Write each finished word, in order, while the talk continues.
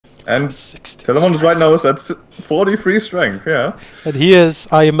And +16 Telemondus right now is at 43 strength, yeah. And he is,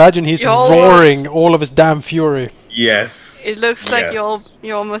 I imagine he's roaring all of his damn fury. Yes. It looks like Yes.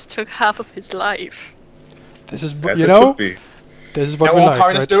 you almost took half of his life. This is, As you it know, should be. this is what Now we all like,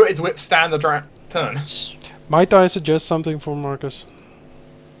 Tyrants right? do is withstand the turn. Might I suggest something for Marcus?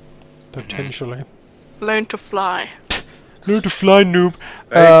 Potentially. Learn to fly. Learn to fly, noob.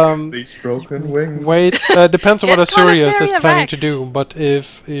 Take these broken wings. Wait, depends on what Get Asurius is Coniferia planning to Rex. do, but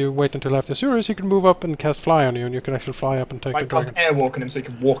if you wait until after Asurius, you can move up and cast fly on you, and you can actually fly up and take Might the cast dragon. airwalk on him so he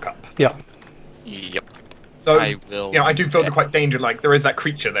can walk up. Yeah. Yep. So, I will. you know, I do feel they're quite danger-like. There is that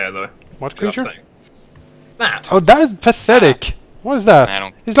creature there, though. What That's what I'm creature? saying. That. Oh, that is pathetic. What is that? I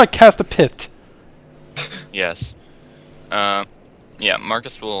don't- He's like cast a pit. Yes. Yeah,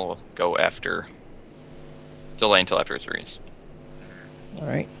 Marcus will go after. Delay until after Asurius.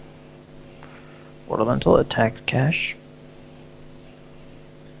 Alright. Ornamental attack Cash.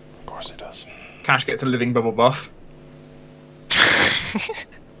 Of course he does. Cash gets a living bubble buff.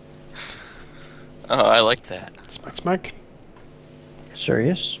 Oh, I like that. Smack, smack.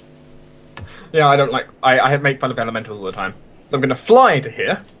 Sirius. Yeah, I don't like. I make fun of elementals all the time. So I'm going to fly to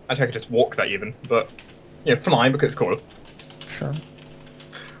here. Actually, I could just walk that even, but yeah, fly because it's cool. Sure.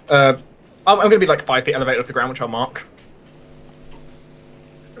 I'm going to be like 5 feet elevated off the ground, which I'll mark.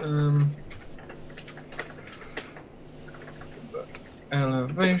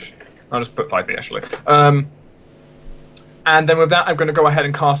 Elevation. I'll just put 5 feet actually. And then with that, I'm going to go ahead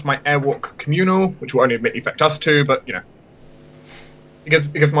and cast my Airwalk Communal, which will only admit affect us two, but you know, it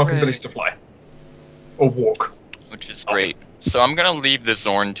gives Mark the ability to fly or walk. Which is great. So I'm gonna leave the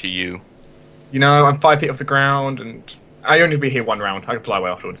Zorn to you. You know, I'm 5 feet off the ground, and I only be here 1 round. I can fly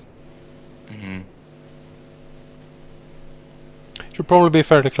away afterwards. Should probably be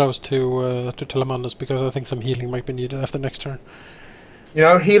fairly close to Telemondus, because I think some healing might be needed after next turn. You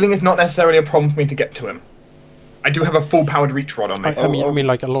know, healing is not necessarily a problem for me to get to him. I do have a full-powered reach rod on me. I mean,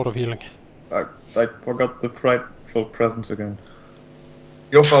 like a lot of healing. I forgot the frightful presence again.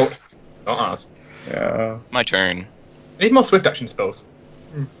 Your fault. Not ours. Yeah. My turn. I need more swift action spells.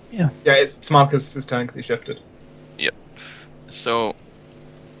 Yeah. Yeah, it's Marcus' turn because he shifted. Yep. So,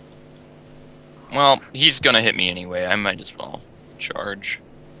 well, he's gonna hit me anyway. I might as well charge.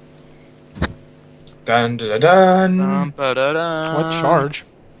 Dun dun dun. Ba-da-da. What charge?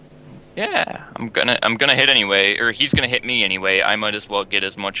 Yeah, I'm gonna hit anyway, or he's gonna hit me anyway. I might as well get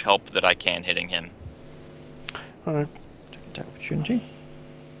as much help that I can hitting him. Alright. Attack opportunity.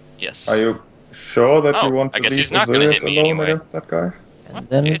 Yes. Are you sure that Oh, you want I to guess leave he's not gonna Azurius hit me alone anyway. against that guy? And What?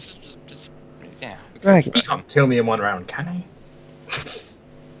 then Yeah. dragon. He can't kill me in 1 round, can he?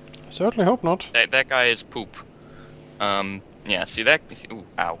 Certainly hope not. That guy is poop. Yeah. See that? Ooh,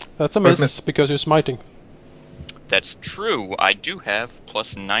 ow. That's a miss, because you're smiting. That's true. I do have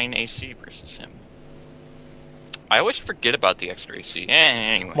 +9 AC versus him. I always forget about the extra AC.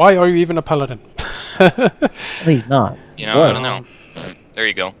 Anyway. Why are you even a paladin? Well, he's not. You know, I don't Was. know. There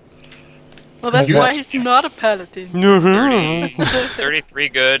you go. Well, that's You- why he's not a paladin. 33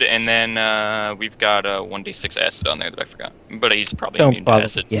 good, and then we've got 1d6 acid on there that I forgot. But he's probably Don't immune to bother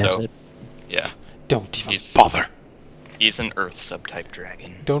acid, with the so acid. yeah. Don't even He's- bother. He's an Earth subtype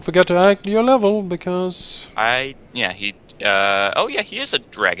dragon. Don't forget to act your level, because... Oh yeah, he is a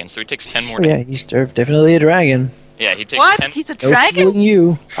dragon, so he takes 10 more Oh, yeah, damage. he's definitely a dragon. Yeah, he takes What? 10. He's a No dragon? fooling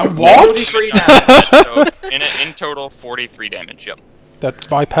you. A what? 43 damage. So, in total, 43 damage, yep. That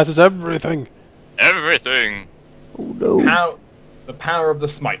bypasses everything. Everything! Oh no. The power of the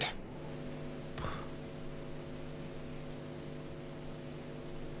smite.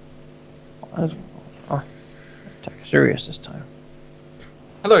 Attack Sirius this time.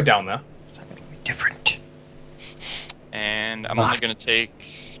 Hello down there. It'll be different. And I'm only gonna take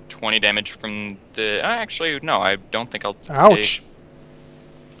 20 damage from the... actually, no, I don't think I'll Ouch. take...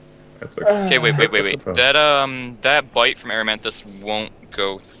 That's a Okay, wait. Defense. That bite from Aramanthus won't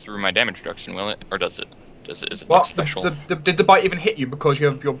go through my damage reduction, will it? Or does it? Is it like What? special? Did the bite even hit you because you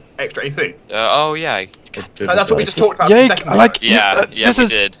have your extra AC? Oh yeah. It didn't That's what we like just it. talked about. Jake, a second I ago. like... Yeah, this we is...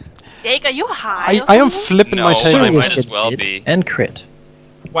 did. Jake, are you high? I am something? flipping my No, tail. I Sirius might as did well hit be. and crit.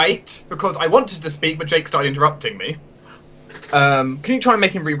 Wait, because I wanted to speak, but Jake started interrupting me. Can you try and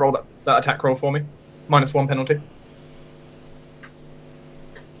make him re-roll that attack roll for me? -1 penalty.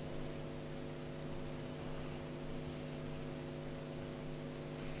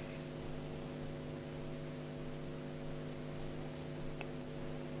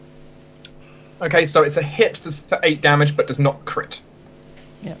 Okay, so it's a hit for 8 damage, but does not crit.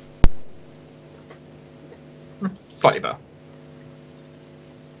 Yeah. Slightly better.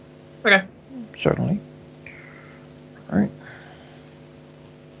 Okay. Certainly. Alright.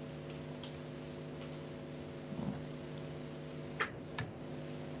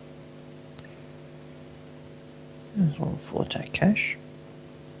 There's one full attack cash.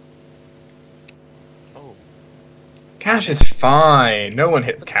 Oh, Cash is fine. No one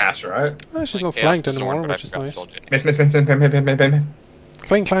hits Cash, right? Oh, she's like not Chaos flanked is the one, anymore, but I which is forgot nice. Soldier. Miss.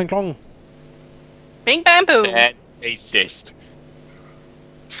 Clang, clang, clong. Bing bam boom. Bad racist.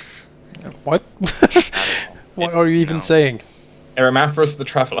 What? What are you even No. saying? Erymaphorus the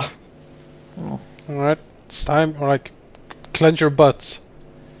Traveller. Alright, it's time. Alright, clench your butts.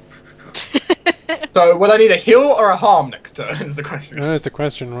 So, will I need a heal or a harm next turn? Is the question. That is the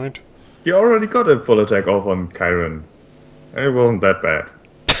question, right? You already got a full attack off on Chiron. It wasn't that bad.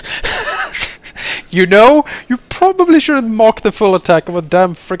 You know, you probably shouldn't mock the full attack of a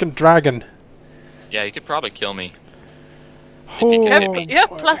damn freaking dragon. Yeah, you could probably kill me. Oh, You have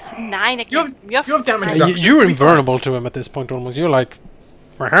 +9 against him. you have damage yeah, reduction. you're invulnerable to him at this point almost. You're like,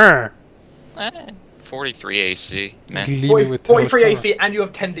 "Rah-ha." 43 AC, man. Leave me with 43 hellish AC and you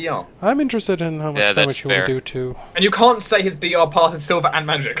have 10 DR. power. I'm interested in how much Yeah, that's damage he will fair. do to. And you can't say his DR passes silver and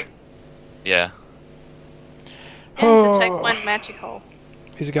magic. Yeah. And his attacks went magical.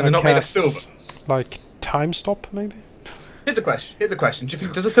 Is he they're gonna not made of cast silver. like time stop maybe? Here's a question. Do you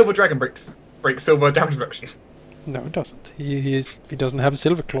think, does a silver dragon break silver damage reduction? No, it doesn't. He doesn't have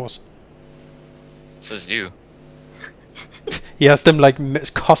silver claws. Says you. He has them like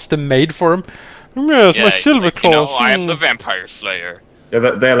custom made for him. Yes, Yeah, my he's silver like, claws. I am hmm. the Vampire Slayer. Yeah,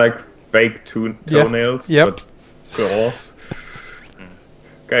 they're like fake toenails, Yep. but claws.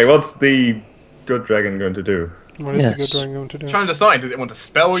 Okay, what's the good dragon going to do? What is the good Yes. dragon going to do? Trying to decide, does it want to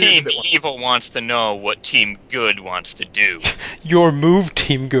spell you? Team Does it want... Evil wants to know what Team Good wants to do. Your move,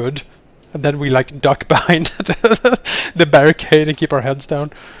 Team Good. And then we like duck behind the barricade and keep our heads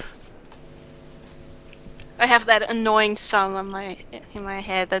down. I have that annoying song on in my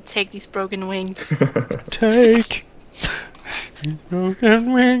head that take these broken wings. Take your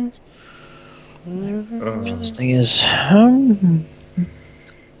broken wings. This thing is.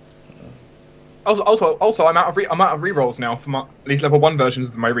 Also, I'm out of rerolls now for at least level 1 versions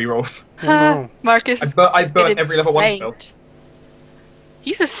of my rerolls. Oh, no. Marcus. I is burnt getting every level 1 spell. flanked.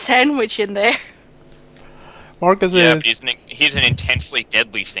 He's a sandwich in there. Marcus Yeah, is. but he's an intensely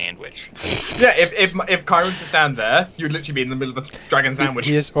deadly sandwich. Yeah, if Chiron's to stand there, you'd literally be in the middle of a dragon sandwich.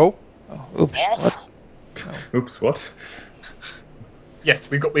 He is. Oh, Oops. What? Oops, what? Yes,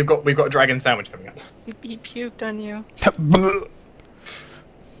 we've got a dragon sandwich coming up. He puked on you.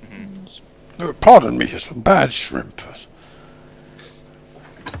 pardon me, some bad shrimp.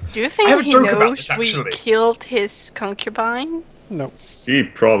 Do you I think have a he joke about knows this, we actually. killed his concubine? No. He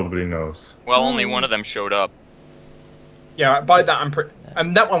probably knows. Well, only one of them showed up. Yeah, by that I'm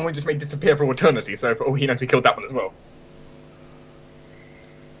and that one we just made disappear for eternity. So for all he knows, we killed that one as well.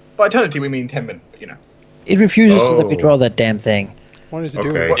 By eternity, we mean 10 minutes. But, you know. It refuses to let me Oh. draw that damn thing. What is he Okay.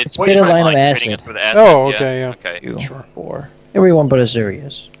 doing? What- It's what are you Spit a trying line to of hitting acid. us with acid. Oh, okay, yeah. Okay. You Sure. for everyone but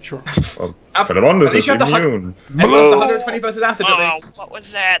Asurius. Sure. Well, At Telemondus least is you have the immune. Everyone's 120 versus acid at Oh, least. what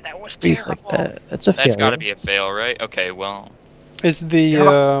was that? That was Reflex. terrible. That's a That's failure. gotta be a fail, right? Okay, well, Is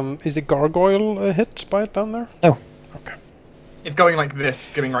the gargoyle hit by it down there? No. Okay. It's going like this,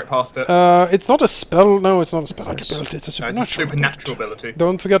 skimming right past it. It's not a spell. No, it's not a spell ability. It's a No, it's a supernatural. supernatural ability.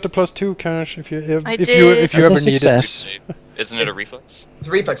 Don't forget the +2 cash if you I if did. you That's ever a need it. success. save. Isn't it a reflex? It's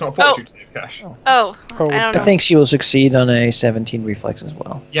a reflex, not a fortitude save, Cash. Oh, Oh, I don't I know. think she will succeed on a 17 reflex as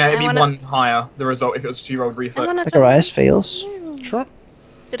well. Yeah, it'd I be wanna- 1 higher, the result, if it was she rolled I reflex. wanna Zacharias fails. Sure.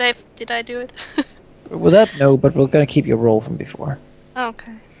 Did I do it? With that, no, but we're gonna keep your roll from before.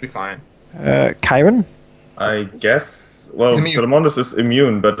 Okay. Be fine. Chiron? I guess. Well, Immune. Telemondus is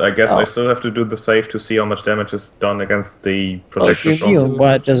immune, but I guess Oh. I still have to do the save to see how much damage is done against the Well, if protection you're from. immune,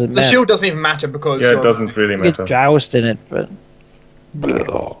 what does it The matter? shield doesn't even matter because Yeah, it you're- doesn't really You get matter. joust in it, but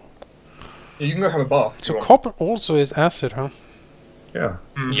You can go have a bath. if So you want. copper also is acid, huh? Yeah,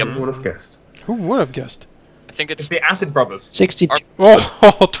 Yep. who would have guessed? Who would have guessed? I think It's it's the acid brothers. 62.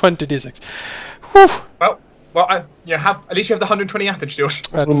 Oh, 20 d6. Whew. Well, at least you have the 120 acid shield.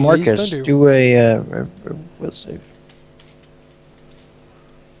 At Well, least I Marcus, do. do a will save.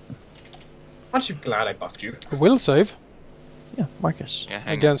 Aren't you glad I buffed you? Will save. Yeah, Marcus. yeah, hang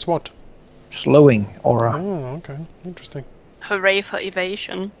on. Against what? Slowing aura. Oh, okay. Interesting. Hooray for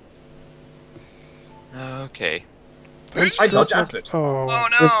evasion. Okay. I dodge acid. Oh. Oh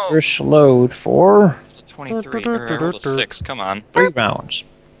You're no! slowed for 23. Or I rolled a 6. Come on. 3 rounds.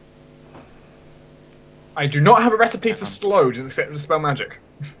 I do not have a recipe for slowed except to spell magic.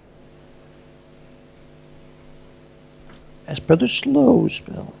 As per the slow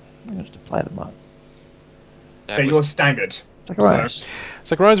spell. I'm going to apply them on. That Yeah, was- you're staggered. Zacharias.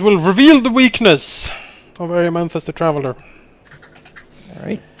 Zacharias will reveal the weakness of Erymanthus the Traveler.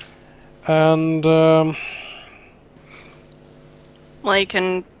 Alright. And Well, you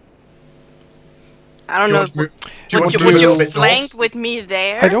can. I don't Do you know. want to move? Do Would want you, to move a would you bit flank north? with me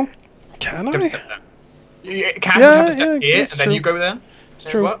there? I don't. Can You have to I? step there. Yeah, Cass Yeah, would have to step yeah, here, that's and then true. you go there. It's Does it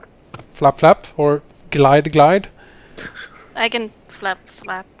true. work? Flap, flap, or glide, glide. I can flap.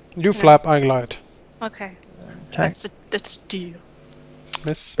 You flap, I glide. Okay. Attack. That's a deal.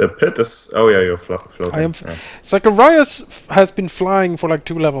 Miss. The pit is. Oh yeah, you're floating. I am. Yeah. Zacharias has been flying for like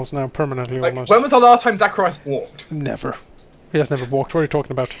 2 levels now, permanently Like, almost. when was the last time Zacharias walked? Never. He has never walked. What are you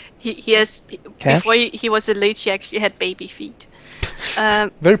talking about? He has Cash? before he was a leech. He actually had baby feet.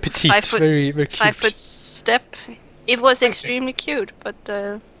 Very petite. 5 foot- very cute. 5 foot step. It was Thank you. extremely cute, but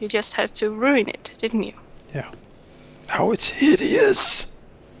you just had to ruin it, didn't you? How it's hideous.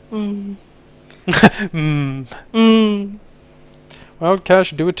 Mm. Hmm. Mm. Well,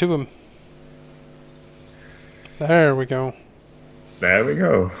 Cash, do it to him. There we go. There we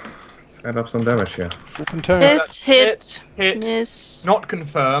go. Let's add up some damage here. Flip and tear. Hit, Hit. miss, Not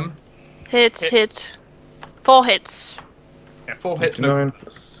confirm. hit. 4 hits. Yeah, 4 hits. No. 9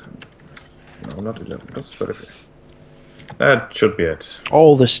 plus. No, not 11. Plus 33. That should be it.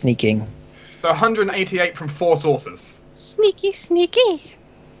 All the sneaking. So 188 from 4 sources. Sneaky.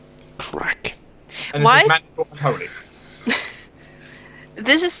 Crack. And Why? this is magical and holy.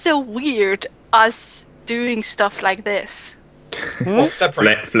 This is so weird, us doing stuff like this. Well,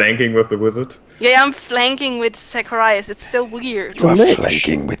 separate. Flanking with the wizard. Yeah, I'm flanking with Zacharias. It's so weird. You are Lich.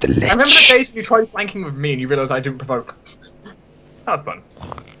 flanking with the I remember the lich. days when you tried flanking with me and you realised I didn't provoke. That was fun.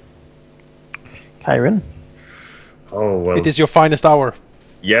 Kyron. Oh well. It is your finest hour.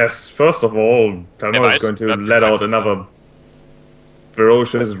 Yes. First of all, Telemondus is going to let out another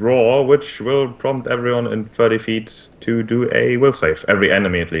ferocious roar, which will prompt everyone in 30 feet to do a will save. Every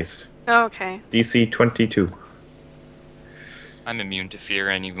enemy, at least. Okay. DC 22. I'm immune to fear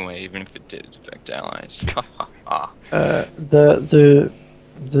anyway, even if it did affect allies. The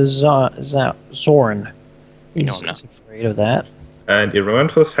Zorn. You know He's him now. afraid of that. And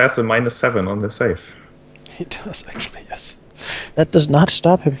Eruentus has a -7 on the save. He does actually, yes. That does not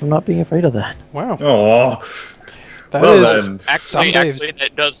stop him from not being afraid of that. Wow. Oh, That well is then. Actually, some days.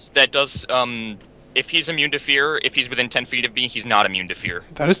 that does. If he's immune to fear, if he's within 10 feet of me, he's not immune to fear.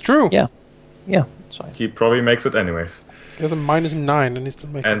 That is true. Yeah. Yeah, that's fine. He probably makes it anyways. He has a -9 and he still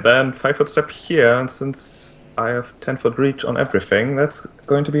makes And it. then 5-foot step here, and since I have 10-foot reach on everything, that's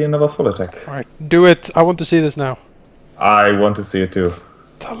going to be another full attack. Alright, do it. I want to see this now. I want to see it too.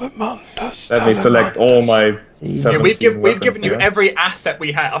 Telemondus. Let me select all my See, 17 Yeah, we've given weapons you here. every asset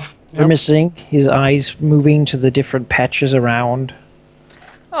we have. we're missing his eyes moving to the different patches around.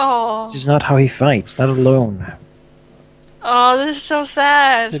 Oh. This is not how he fights, not alone. Oh, this is so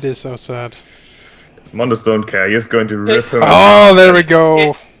sad. It is so sad. Mondus don't care, he's going to rip him. Oh, there we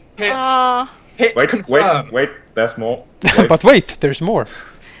go. Hit. Oh, Hit. Wait, Confirm. wait, there's more. Wait. But wait, there's more.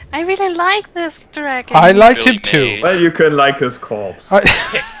 I really like this dragon. I like Really him too. made. Well, you can like his corpse.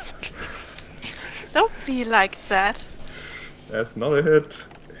 Don't be like that. That's not a hit.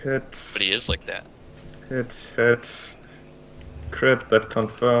 Hit. But he is like that. Hit. Crit, that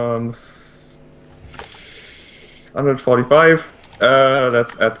confirms. 145.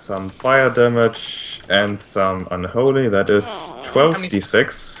 Let's add some fire damage and some unholy. That is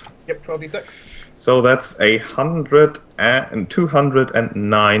 12d6. Yep, 12d6. So that's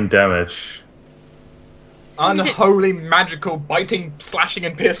 209 damage. Unholy, magical, biting, slashing,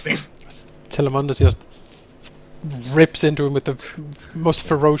 and piercing. Telemondus just rips into him with the most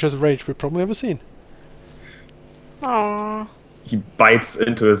ferocious rage we've probably ever seen. Oh. He bites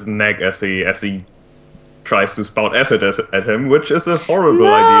into his neck as he tries to spout acid at him, which is a horrible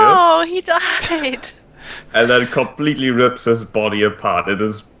idea. No, he died. And then completely rips his body apart. It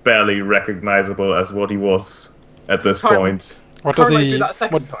is barely recognizable as what he was at this Can't- point. What does Can't I he? do that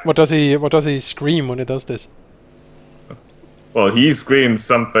second time? What does he scream when he does this? Well, he screams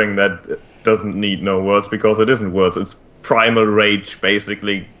something that doesn't need no words because it isn't words. It's primal rage,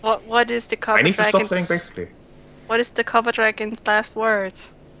 basically. What is the I cover need to stop saying dragon's? basically. What is the cover dragon's last words?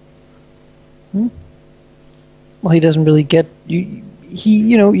 Well, he doesn't really get you.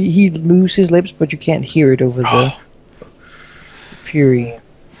 He moves his lips, but you can't hear it over the fury.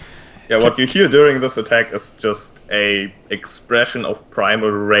 Yeah, what you hear during this attack is just a expression of primal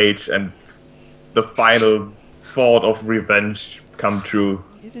rage and the final thought of revenge come true.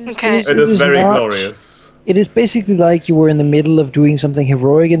 Okay. It is very not- glorious. It is basically like you were in the middle of doing something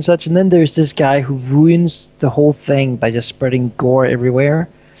heroic and such, and then there's this guy who ruins the whole thing by just spreading gore everywhere.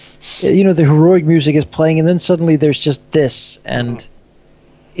 You know, the heroic music is playing, and then suddenly there's just this, and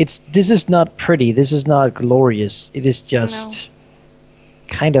this is not pretty. This is not glorious. It is just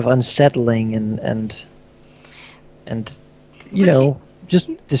kind of unsettling, and you know, just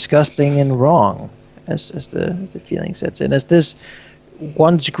disgusting and wrong as the feeling sets in. As this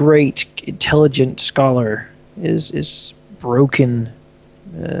once great, intelligent scholar is broken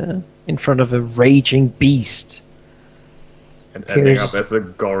in front of a raging beast. And ending up as a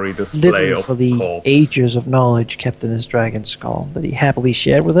gory display Little of for the corpse. ages of knowledge kept in his dragon skull that he happily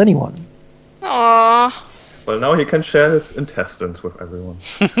shared with anyone. Aww. Well, now he can share his intestines with everyone.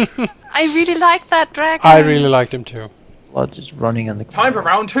 I really like that dragon. I really liked him too. Blood just running on the Time for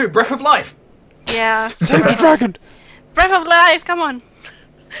round 2, Breath of Life. Yeah. Save the dragon! Breath of Life, come on.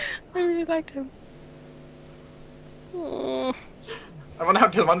 I really liked him. Mm. I wonder how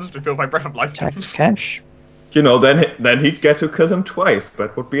Telemondus would feel by Breath of Life. tax cash. You know, then he'd get to kill him twice.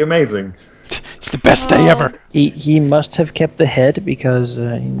 That would be amazing. It's the best day ever. He must have kept the head because he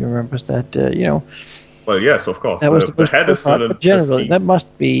remembers that Well, yes, of course. that was the head is still in but generally pristine. that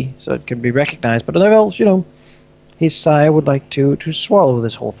must be so it can be recognized. But otherwise else, his sire would like to swallow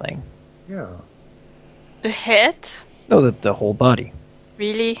this whole thing. Yeah. The head? No, the whole body.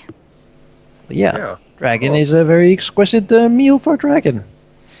 Really? But yeah, Yeah, dragon of is a very exquisite meal for a dragon.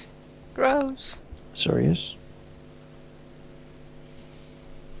 Gross. Serious.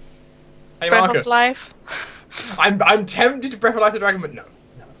 Hey, Breath Marcus. of Life. I'm tempted to Breath of Life the Dragon, but no.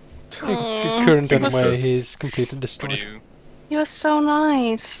 Current He anyway, was- he's completely What destroyed. do you? He was so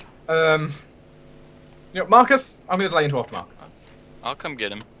nice. Marcus, I'm going to delay into aftermath. I'll come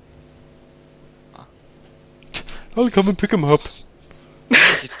get him. I'll come and pick him up.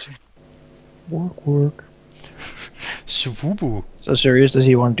 Work. Swoobu. So serious, does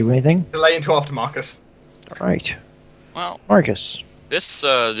he want to do anything? Delay into after Marcus. Alright. Well, Marcus. this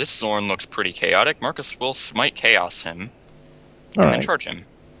Zorn looks pretty chaotic. Marcus will smite chaos him and then Alright. charge him.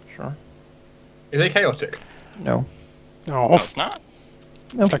 Sure. Is he chaotic? No. Oh, No, it's not.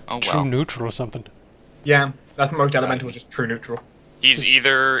 it's like Oh, true wow. neutral or something. Yeah, that's most elemental, just true neutral. He's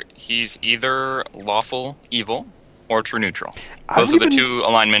either lawful evil or true neutral. I Those don't are the even- two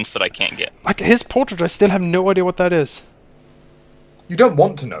alignments that I can't get. Like his portrait, I still have no idea what that is. You don't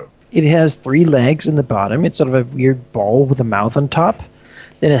want to know. It has 3 legs in the bottom. It's sort of a weird ball with a mouth on top.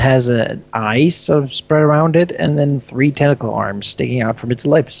 Then it has eyes sort of spread around it, and then 3 tentacle arms sticking out from its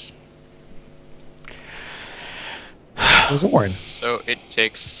lips. Zorn. So it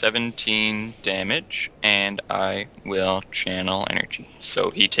takes 17 damage, and I will channel energy.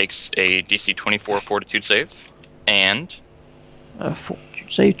 So he takes a DC 24 Fortitude save, and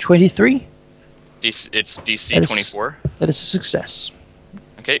Say 23. it's DC That is- 24. That is a success.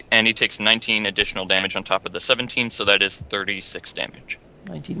 Okay, and he takes 19 additional damage on top of the 17, so that is 36 damage.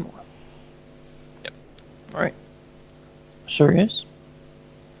 19 more. Yep. Alright. Serious?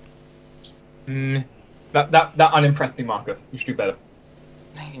 That unimpressed me, Marcus. You should do better.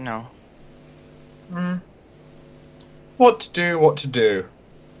 You know, What to do?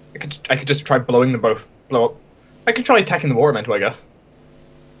 I could just try blowing them both. Blow up. I could try attacking the war elemental, I guess.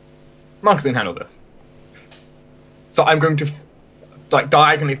 Marcus can handle this. So I'm going to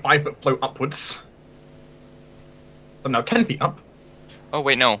diagonally 5 foot float upwards. So I'm now 10 feet up. oh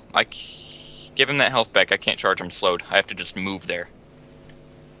wait, no, give him that health back. I can't charge him slowed. I have to just move there.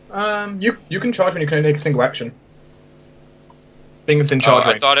 You can charge when you can only take a single action. Being it's in charge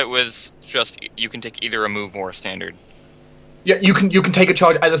I range. thought it was just you can take either a move or a standard. Yeah, you can take a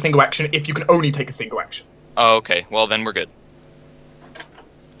charge as a single action if you can only take a single action. Oh, okay. Well, then we're good.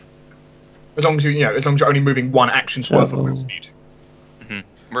 As long as you're only moving 1 action's worth of move speed.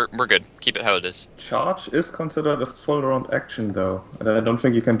 We're good. Keep it how it is. Charge is considered a full round action, though, and I don't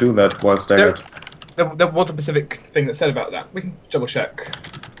think you can do that while staggered. There was a specific thing that said about that. We can double check.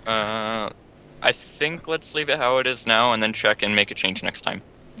 I think let's leave it how it is now, and then check and make a change next time.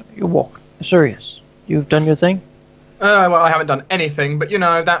 You walk. Serious. You've done your thing? Well, I haven't done anything, but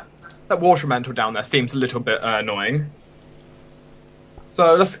that water elemental down there seems a little bit annoying.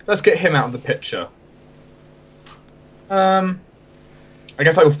 So let's get him out of the picture. I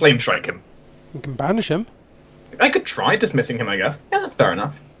guess I will flame strike him. You can banish him. I could try dismissing him, I guess. Yeah, that's fair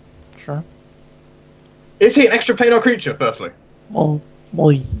enough. Sure. Is he an extraplanar creature, firstly? Well,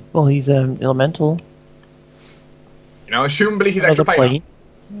 he's elemental. Assumably he's Another extraplanar. plane.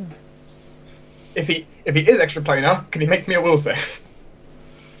 If he is extraplanar, can he make me a will save?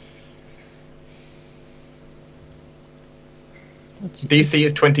 DC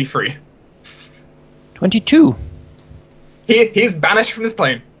is 23. 22. He is banished from this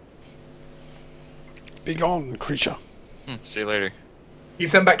plane. Be gone, creature. See you later.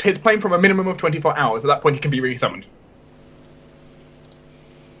 He's sent back to his plane from a minimum of 24 hours. At that point, he can be resummoned.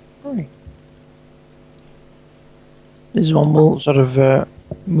 Alright. This one will sort of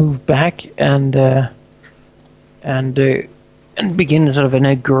move back and and begin sort of in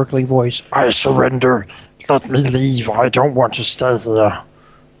a gurgly voice. I surrender. Let me leave. I don't want to stay here.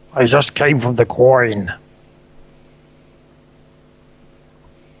 I just came from the coin.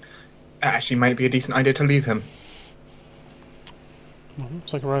 Actually, might be a decent idea to leave him.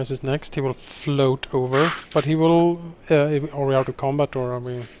 Zacharias is next. He will float over, but he will. Are we out of combat or are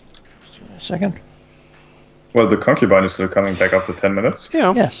we? A second. Well, the concubine is still coming back after 10 minutes.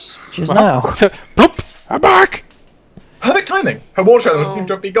 Yeah. Yes, she's now. Bloop! I'm back! Perfect timing. Her water element seems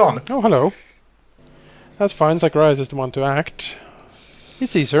to have been gone. Oh, hello. That's fine. Zacharias is the one to act. He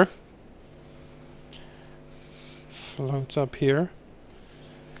sees her. Floats up here.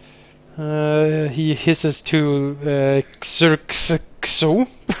 He hisses to Xerxo.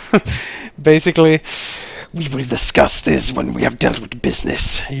 Basically, we will discuss this when we have dealt with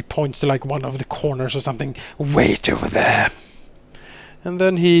business. He points to like one of the corners or something. Wait over there. And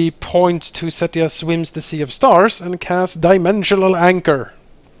then he points to Setia swims the Sea of Stars and casts Dimensional Anchor.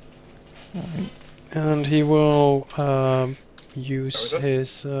 And he will use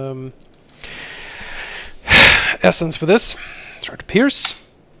his essence for this. Try to pierce.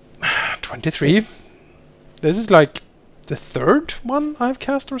 23. This is like the third one I've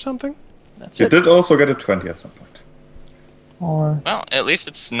cast or something. That's You it. did also get a 20 at some point. Or Well, at least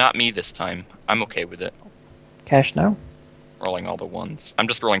it's not me this time. I'm okay with it. cash now. Rolling all the ones. I'm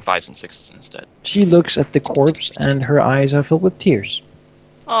just rolling 5s and 6s instead. She looks at the corpse and her eyes are filled with tears.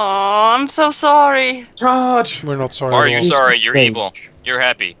 Oh, I'm so sorry. Charge! We're not sorry. Are at you all. He's sorry? You're strange. evil. You're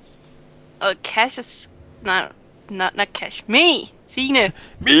happy. Cash is not Cash. Me, Sine.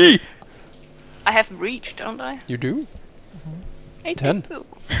 Me? I have reach, don't I? You do? I 10. do.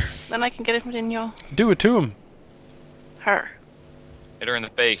 Then I can get it within your Do it to him. her. Hit her in the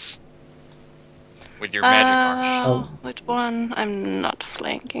face. With your magic arch. Oh. With one, I'm not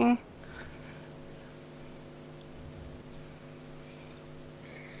flanking.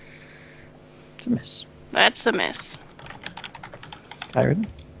 It's a miss. That's a miss. Kyron?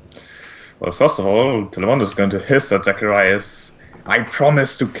 Well, first of all, Telemondus is going to hiss at Zacharias. I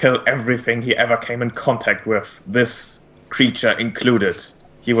promise to kill everything he ever came in contact with, this creature included.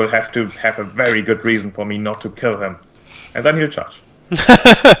 He will have to have a very good reason for me not to kill him. And then he'll charge.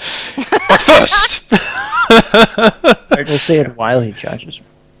 But first! We'll say it while he charges.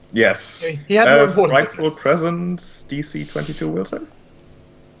 Yes. He had more important Frightful business. Presence, DC 22 will say.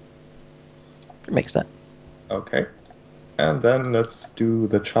 It makes that. Okay. And then let's do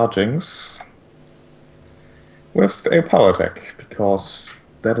the chargings with a power attack, because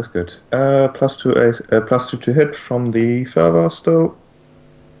that is good. +2 to hit from the fervor still.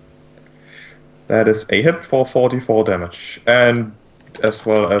 That is a hit for 44 damage. And as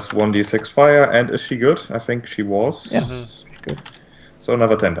well as 1d6 fire. And is she good? I think she was. Yeah. She's good. So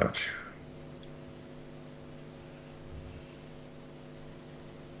another 10 damage.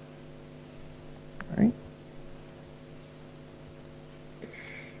 Alright.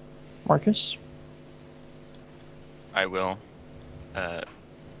 Marcus? I will. I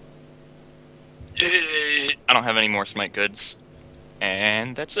don't have any more smite goods.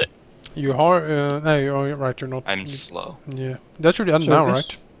 And that's it. You are. No, you're right. You're not. I'm slow. Yeah. That should end now, Circus?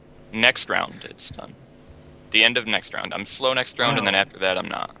 right? Next round, it's done. The end of next round. I'm slow next round, and then after that, I'm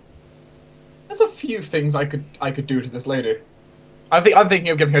not. There's a few things I could do to this lady. I'm thinking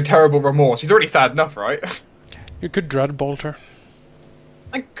of giving her terrible remorse. She's already sad enough, right? You could dreadbolt her.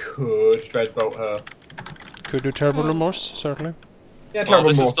 I could dreadbolt her. Could do terrible remorse, certainly. Yeah, Well, terrible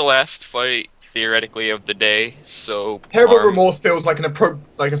this remorse. is the last fight, theoretically, of the day, so... Terrible Arm- remorse feels like a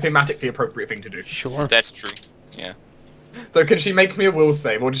thematically appropriate thing to do. Sure. That's true. Yeah. So can she make me a will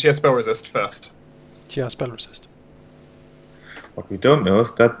save, or does she have spell resist first? She has spell resist. What we don't know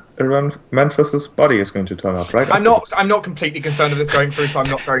is that around Memphis's body is going to turn up, right? I'm not completely concerned with this going through, so I'm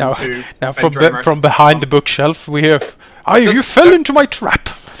not going Now, to. now spend Draymar- from behind the bookshelf, we hear. You fell into my trap!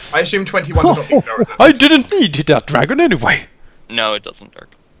 I assume 21 does not need spell resist. I didn't need that dragon anyway! No, it doesn't,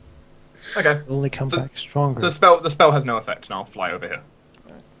 Dark. Okay. It'll only come So- back stronger. So the spell has no effect, and I'll fly over here.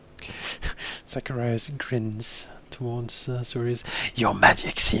 Zacharias grins towards Sirius. Your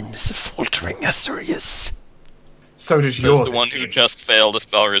magic seems faltering, Sirius. So does Says yours. the one it who seems. just failed a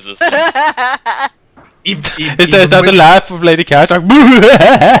spell resistance. Is that the laugh of Lady Cat? Like,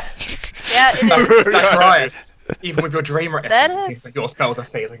 Yeah, it is. Zacharias, even with your Draymar That essence, it is- seems like your spells are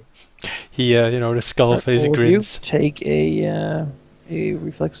failing. he, the skull face All of you grins. take a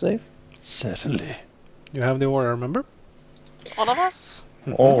reflex save. Certainly. You have the aura, remember? All of us?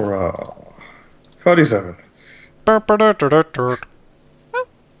 Aura. 37.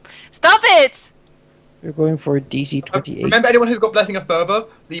 Stop it! You're going for a DC 28. Remember, anyone who's got Blessing of Fervor,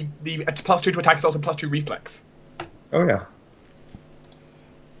 the +2 to attack is also +2 reflex. Oh yeah.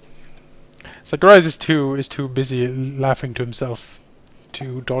 Zacharias is too busy laughing to himself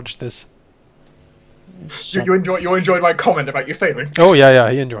to dodge this. You enjoyed my comment about you failing. Oh yeah,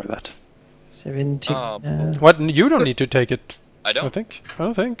 he enjoyed that. 17. What? You don't need to take it. I don't. I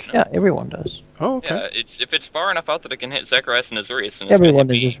don't think. Yeah, everyone does. Oh, okay. Yeah, if it's far enough out that I can hit Zacharias and Azurius, then it's Everyone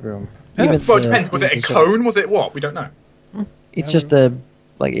gonna in hit this room. Yeah. Even Well, it the- depends. Was it a the- cone? Was it what? We don't know. It's just a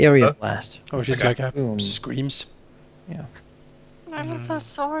like area Huh? blast. Oh, she's Okay. like Boom. screams. I feel so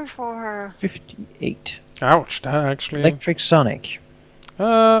sorry for her. 58. Ouch! That actually. Electric Sonic. It's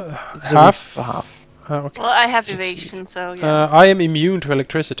a Half. half. Okay. Well, I have evasion, so yeah. I am immune to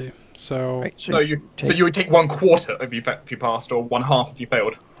electricity, so Right, So you would take 1/4 if you passed, or 1/2 if you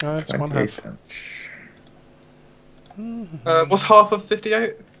failed. it's 1 28 half. damage. What's half of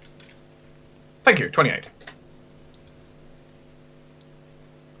 58? Thank you, 28.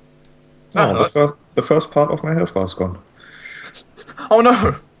 Oh, the first part of my health bar is gone. Oh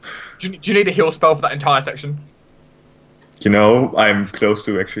no! Do you need a heal spell for that entire section? You know, I'm close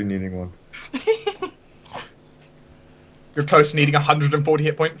to actually needing one. You're close to needing 140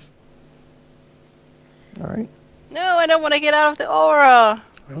 hit points. Alright. No, I don't want to get out of the aura.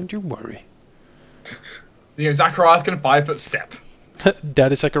 Don't you worry. You know, Zacharias can 5-foot step.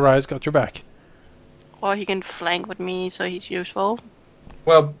 Daddy Zacharias got your back. Or he can flank with me, so he's useful.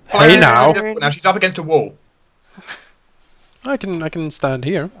 Well, Hey, now. Now she's up against a wall. I can stand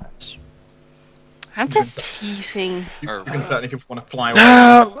here. I'm just teasing. You Or- can certainly if you want to fly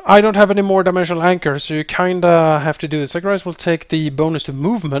away. I don't have any more dimensional anchors, so you kinda have to do this. Zacharias will take the bonus to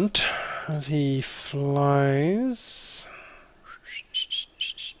movement as he flies.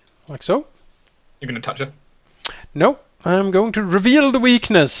 Like so. You're going to touch her. No, I'm going to reveal the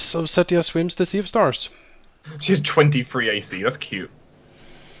weakness of Setia Swims the Sea of Stars. She has 23 AC. That's cute.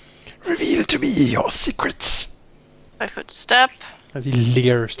 Reveal to me your secrets. 5-foot step. As he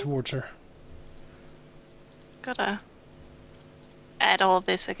leers towards her. Gotta add all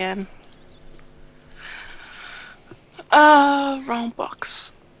this again. Round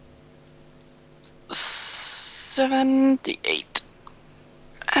box. 78.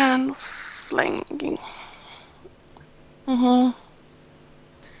 And flanking.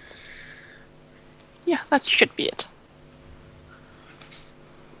 Yeah, that should be it.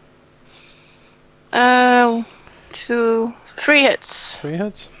 2, 3 hits. 3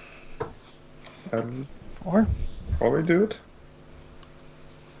 hits. I'll 4. probably do it.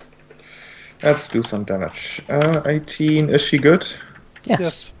 Let's do some damage. 18. Is she good?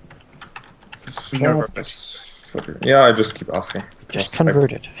 Yes. No, Yeah, I just keep asking. Just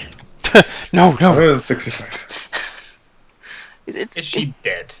convert it. No. 165. It's, Is she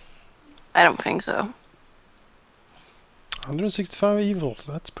dead? I don't think so. 165 evil.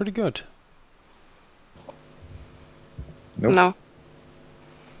 That's pretty good. Nope. No.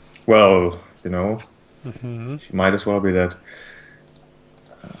 Well, you know, Mm-hmm. she might as well be dead.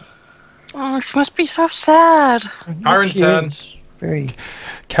 Oh, she must be so sad. Iron's She turn. is Very.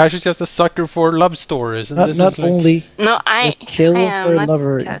 Cash is just a sucker for love stories. And Not, this not is like, only No, I just kill am her not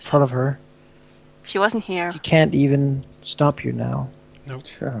lover in Cash. front of her, She wasn't here. she can't even stop you now.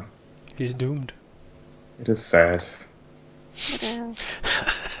 Yeah, he's doomed. it is sad. It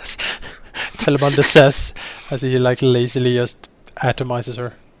is. Telemondus says as he like lazily just atomizes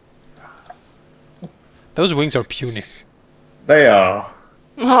her. Those wings are puny. They are.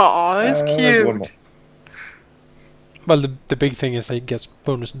 Oh, that's One cute. more. Well, the big thing is he gets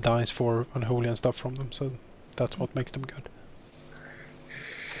bonus dice for unholy and stuff from them, so that's what makes them good.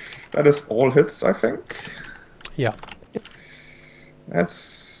 That is all hits, I think. Yeah.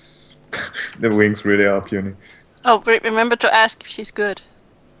 That's the wings really are puny. Oh, remember to ask if she's good.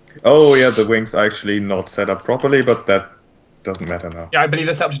 Oh yeah, the wings are actually not set up properly, but that doesn't matter now. Yeah, I believe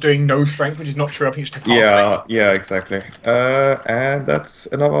that's up to doing no strength, which is not true. I think it's to Yeah, exactly. And that's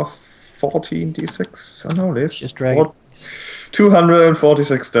another 14d6 unholy. Just drag it.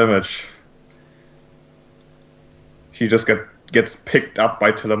 246 damage. She just gets picked up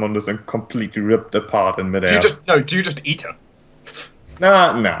by Telemondus and completely ripped apart in Do midair. you just eat her?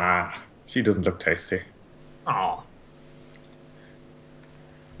 Nah. She doesn't look tasty. Aw.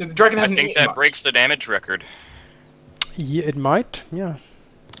 The dragon I hasn't think eaten that much. breaks the damage record. Yeah, it might. Yeah.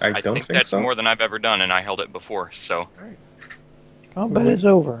 I I don't think think that's so. more than I've ever done, and I held it before, so Combat is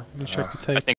over. Let me check the I taste. think